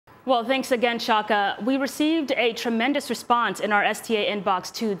Well, thanks again, Shaka. We received a tremendous response in our STA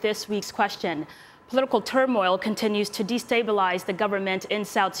inbox to this week's question. Political turmoil continues to destabilize the government in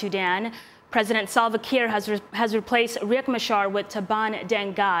South Sudan. President Salva Kiir has replaced Riek Machar with Taban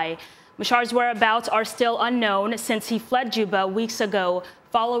Deng Gai. Machar's whereabouts are still unknown since he fled Juba weeks ago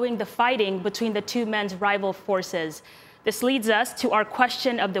following the fighting between the two men's rival forces. This leads us to our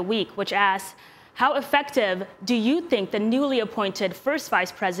question of the week, which asks, how effective do you think the newly appointed first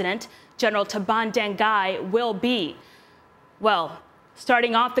vice president, General Taban Deng Gai, will be? Well,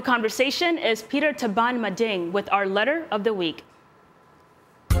 starting off the conversation is Peter Taban Mading with our letter of the week.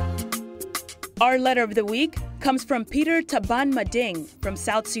 Our letter of the week comes from Peter Taban Mading from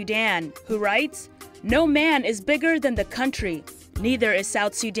South Sudan, who writes, "No man is bigger than the country. Neither is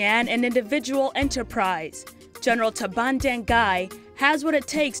South Sudan an individual enterprise. General Taban Deng Gai has what it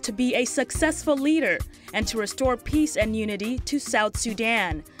takes to be a successful leader and to restore peace and unity to South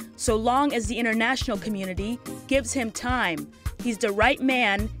Sudan, so long as the international community gives him time. He's the right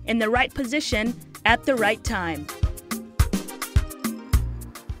man in the right position at the right time."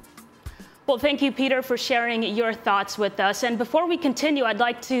 Well, thank you, Peter, for sharing your thoughts with us. And before we continue, I'd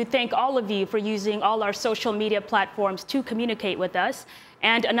like to thank all of you for using all our social media platforms to communicate with us.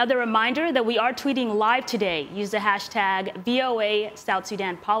 And another reminder that we are tweeting live today. Use the hashtag VOA South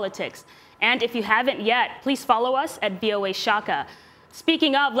Sudan Politics. And if you haven't yet, please follow us at VOA Shaka.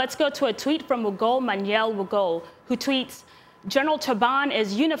 Speaking of, let's go to a tweet from Wugol Manuel Wugol, who tweets, "General Taban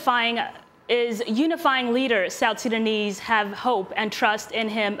is unifying leader. South Sudanese have hope and trust in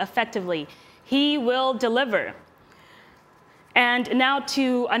him effectively. He will deliver." And now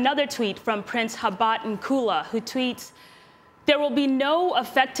to another tweet from Prince Habat Nkula, who tweets, "There will be no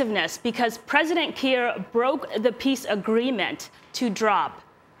effectiveness because President Kiir broke the peace agreement to drop."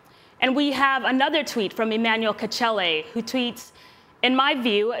 And we have another tweet from Emmanuel Kachele, who tweets, "In my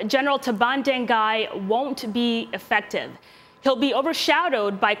view, General Taban Deng Gai won't be effective. He'll be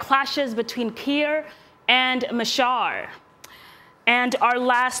overshadowed by clashes between Kiir and Machar." And our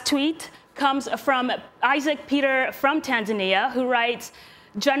last tweet comes from Isaac Peter from Tanzania, who writes,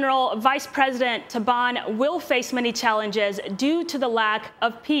 "General Vice President Taban will face many challenges due to the lack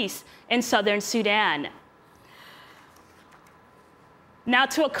of peace in southern Sudan." Now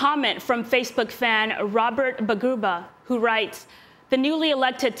to a comment from Facebook fan Robert Baguba, who writes, "The newly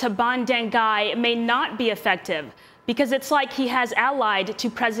elected Taban Deng Gai may not be effective because it's like he has allied to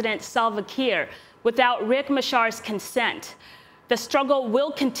President Salva Kiir without Riek Machar's consent. The struggle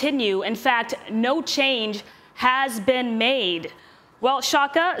will continue. In fact, no change has been made." Well,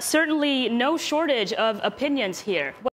 Shaka, certainly no shortage of opinions here.